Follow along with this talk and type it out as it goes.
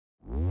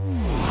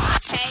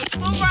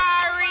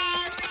Ferrari.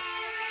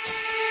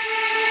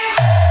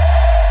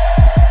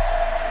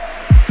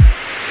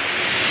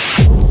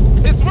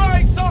 It's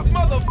Rari Talk,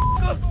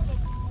 motherfucker.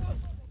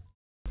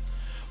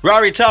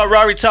 Rari Talk,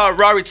 Rari Talk,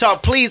 Rari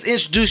Talk. Please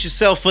introduce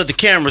yourself for the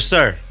camera,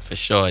 sir. For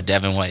sure,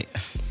 Devin White.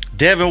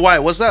 Devin White,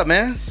 what's up,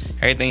 man?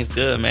 Everything's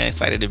good, man.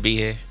 Excited to be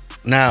here.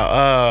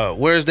 Now,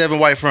 where's Devin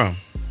White from?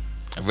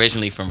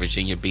 Originally from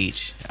Virginia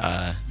Beach,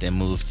 then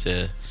moved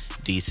to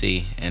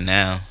DC, and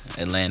now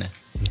Atlanta.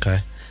 Okay.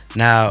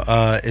 Now,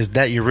 is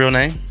that your real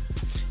name?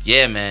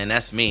 Yeah, man,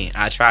 that's me.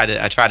 I tried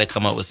to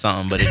come up with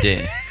something, but it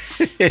didn't.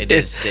 It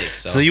didn't stick.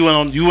 So you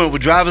went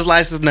with driver's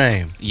license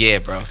name. Yeah,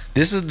 bro.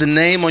 This is the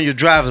name on your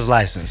driver's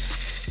license.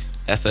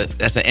 That's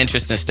an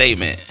interesting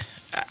statement.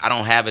 I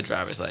don't have a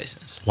driver's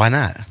license. Why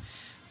not?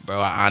 Bro,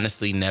 I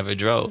honestly never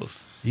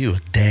drove. You a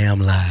damn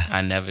lie.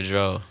 I never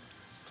drove.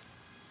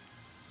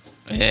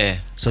 Yeah.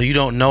 So you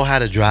don't know how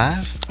to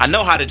drive? I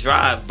know how to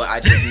drive, but I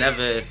just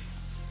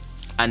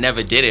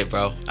never did it,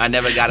 bro. I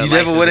never got a license.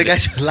 You never would have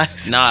got your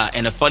license? Nah,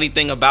 and the funny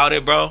thing about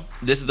it, bro,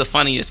 this is the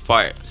funniest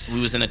part.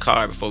 We was in the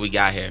car before we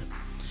got here,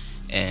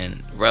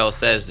 and Rel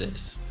says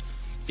this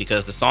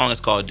because the song is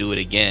called Do It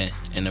Again,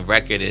 and the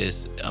record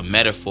is a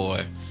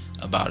metaphor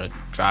about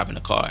driving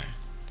a car.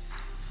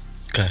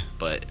 Okay.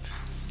 But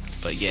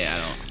yeah, I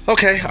don't.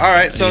 Okay, all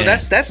right. So Yeah.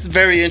 that's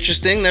very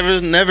interesting.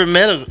 Never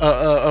met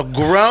a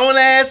grown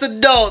ass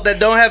adult that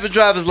don't have a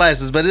driver's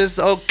license, but it's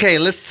okay.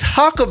 Let's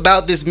talk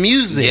about this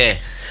music. Yeah.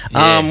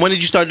 When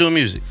did you start doing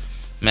music?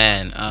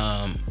 Man,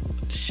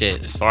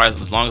 shit.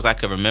 As long as I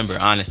could remember,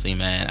 honestly,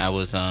 man, I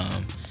always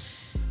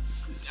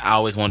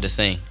wanted to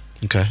sing.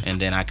 Okay. And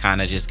then I kind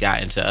of just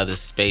got into other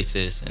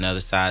spaces and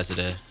other sides of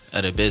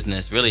the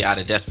business, really out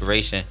of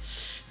desperation,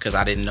 because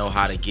I didn't know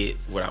how to get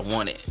what I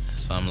wanted.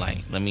 So I'm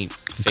like, let me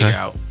figure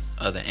out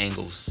other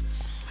angles,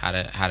 how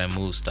to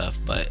move stuff.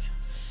 But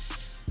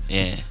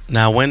yeah.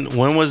 Now, when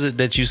was it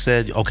that you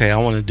said, okay, I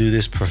want to do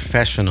this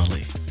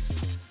professionally?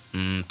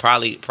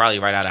 Probably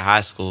right out of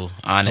high school,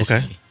 honestly.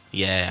 Okay.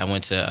 Yeah, I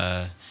went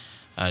to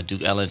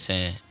Duke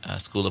Ellington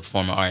School of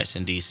Performing Arts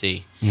in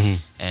DC,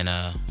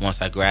 and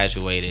once I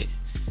graduated,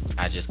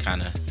 I just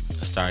kind of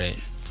started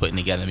putting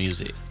together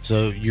music.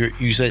 So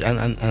you said,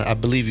 I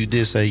believe you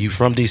did say you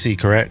from DC,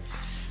 correct?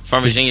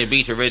 From Virginia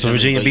Beach originally. So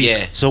Virginia Beach.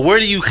 Yeah. So where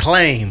do you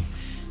claim?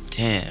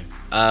 Damn.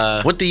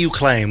 What do you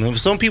claim?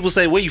 Some people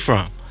say, where you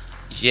from?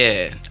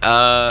 Yeah.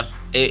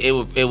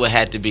 It would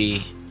have to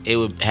be. It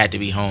would have to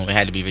be home. It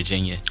had to be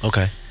Virginia.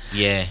 Okay.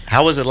 Yeah.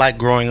 How was it like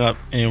growing up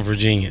in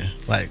Virginia?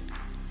 Like,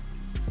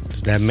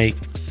 does that make?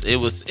 It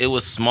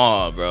was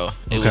small, bro.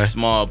 It was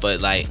small, but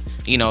like,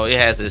 you know, it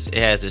has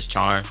its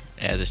charm.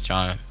 It has its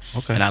charm.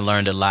 Okay. And I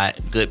learned a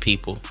lot. Good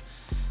people.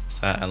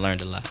 So I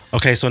learned a lot.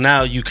 Okay, so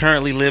now you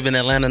currently live in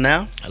Atlanta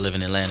now? I live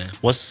in Atlanta.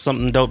 What's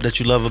something dope that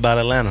you love about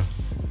Atlanta?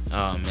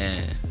 Oh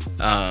man.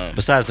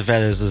 Besides the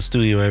fact that there's a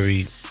studio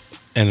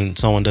and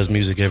someone does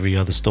music every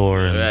other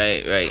store.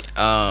 Right.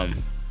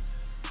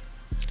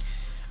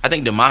 I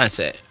think the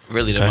mindset,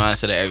 really the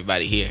mindset of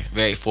everybody here,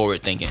 very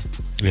forward thinking.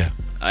 Yeah.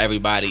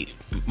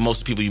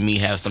 Most people you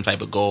meet have some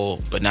type of goal,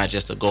 but not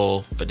just a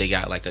goal, but they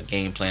got like a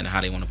game plan of how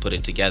they want to put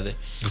it together.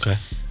 Okay.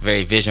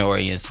 Very vision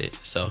oriented.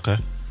 So. Okay.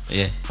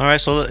 Yeah. All right.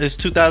 So it's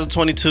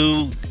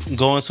 2022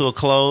 going to a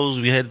close.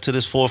 We headed to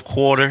this fourth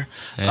quarter.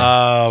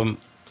 Yeah.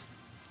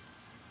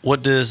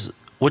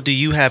 What do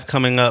you have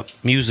coming up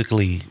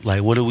musically?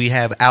 Like, what do we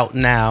have out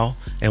now,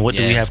 and what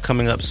do we have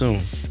coming up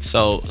soon?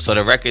 So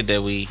the record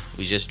that we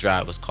just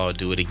dropped was called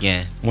Do It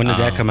Again. When did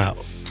that come out?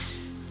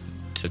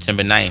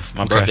 September 9th.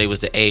 My birthday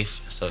was the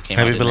 8th, so it came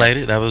out. Happy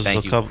belated. That was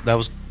that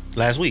was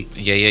last week.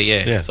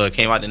 Yeah. So it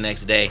came out the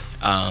next day.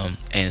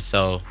 And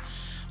so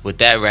with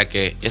that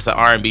record, it's an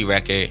R&B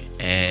record,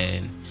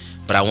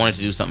 but I wanted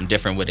to do something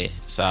different with it.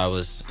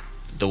 So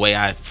the way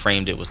I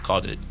framed it was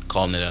calling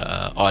it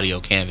a audio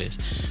canvas,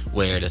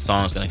 where the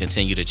song's gonna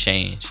continue to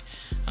change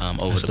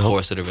over the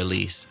course of the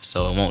release.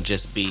 So it won't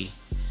just be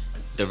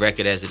the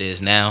record as it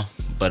is now,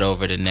 but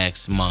over the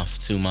next month,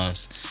 2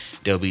 months,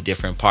 there'll be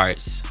different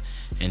parts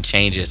and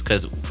changes.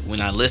 Because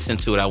when I listened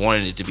to it, I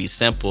wanted it to be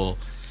simple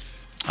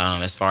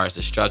as far as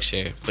the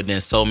structure, but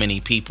then so many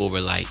people were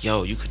like,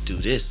 yo, you could do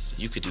this,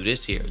 you could do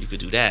this here, you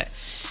could do that.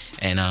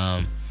 And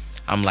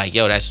I'm like,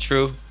 yo, that's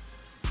true,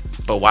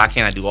 but why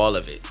can't I do all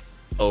of it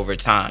over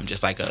time,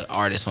 just like an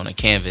artist on a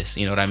canvas?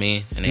 You know what I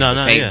mean? And they have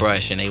a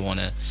paintbrush and they want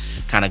to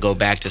kind of go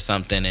back to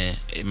something, and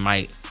it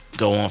might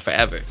go on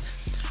forever.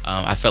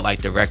 I felt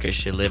like the record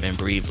should live and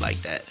breathe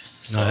like that.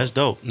 So, no, that's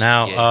dope.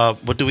 Now,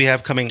 what do we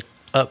have coming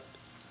up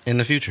in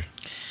the future?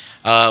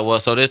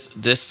 So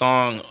this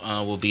song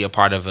will be a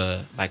part of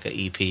an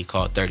EP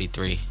called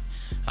 33,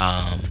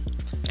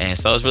 and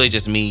so it's really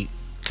just me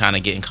kind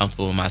of getting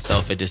comfortable with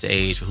myself at this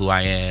age, who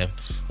I am,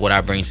 what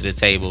I bring to the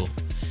table,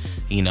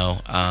 you know,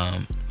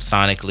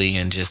 sonically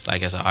and just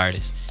like as an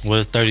artist. What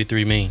does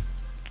 33 mean?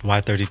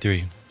 Why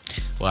 33?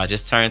 Well, I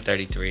just turned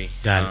 33.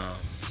 Got it.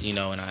 You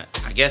know, and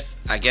I guess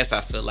I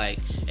feel like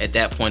at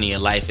that point in your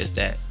life is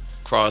that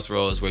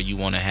crossroads where you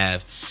want to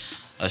have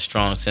a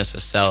strong sense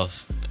of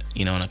self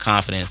you know, and the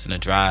confidence and the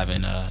drive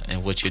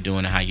and what you're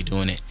doing and how you're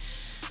doing it.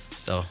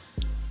 So,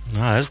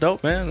 nah, that's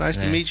dope, man. Nice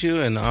to meet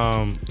you, and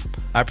I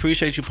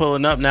appreciate you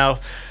pulling up. Now,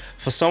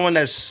 for someone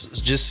that's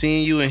just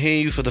seeing you and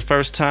hearing you for the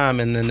first time,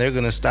 and then they're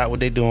gonna stop what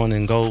they're doing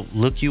and go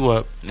look you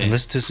up and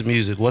listen to some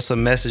music, what's a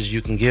message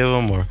you can give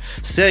them, or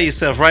sell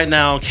yourself right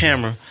now on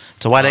camera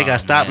to why they got to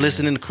stop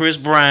listening to Chris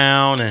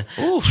Brown and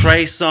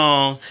Trey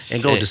Songz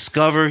and go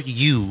discover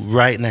you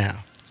right now?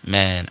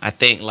 Man, I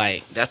think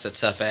like that's a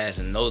tough ass,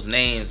 and those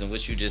names and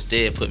what you just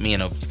did put me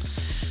in a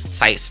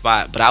tight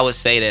spot. But I would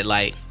say that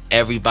like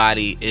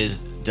everybody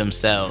is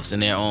themselves in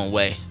their own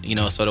way, you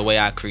know. So the way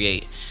I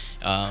create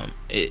it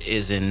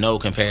is in no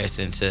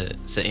comparison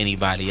to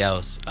anybody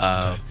else.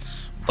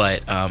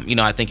 But you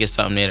know, I think it's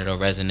something there that'll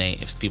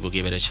resonate if people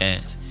give it a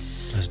chance.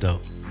 That's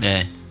dope.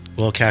 Man,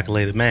 well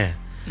calculated, man.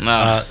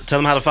 Tell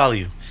them how to follow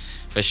you.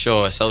 For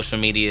sure. Social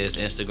media is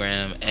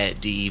Instagram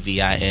at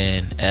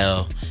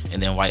DEVINL,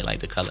 and then white like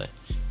the color.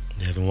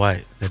 Devin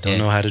White, that don't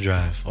know how to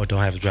drive or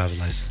don't have a driver's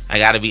license. I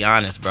gotta be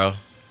honest, bro.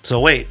 So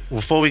wait,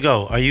 before we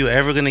go, are you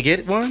ever gonna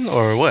get one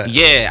or what?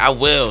 Yeah, I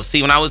will.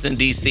 See, when I was in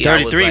DC, 33,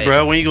 I was like,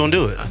 bro. When you gonna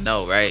do it? I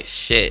know, right?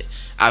 Shit.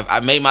 I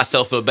made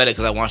myself feel better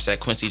because I watched that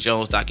Quincy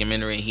Jones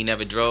documentary and he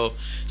never drove,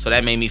 so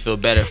that made me feel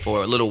better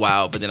for a little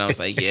while. But then I was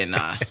like, yeah,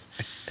 nah.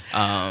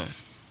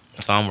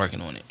 So I'm working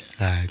on it.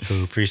 All right,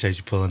 cool. Appreciate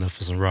you pulling up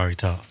for some Rari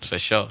talk. For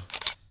sure.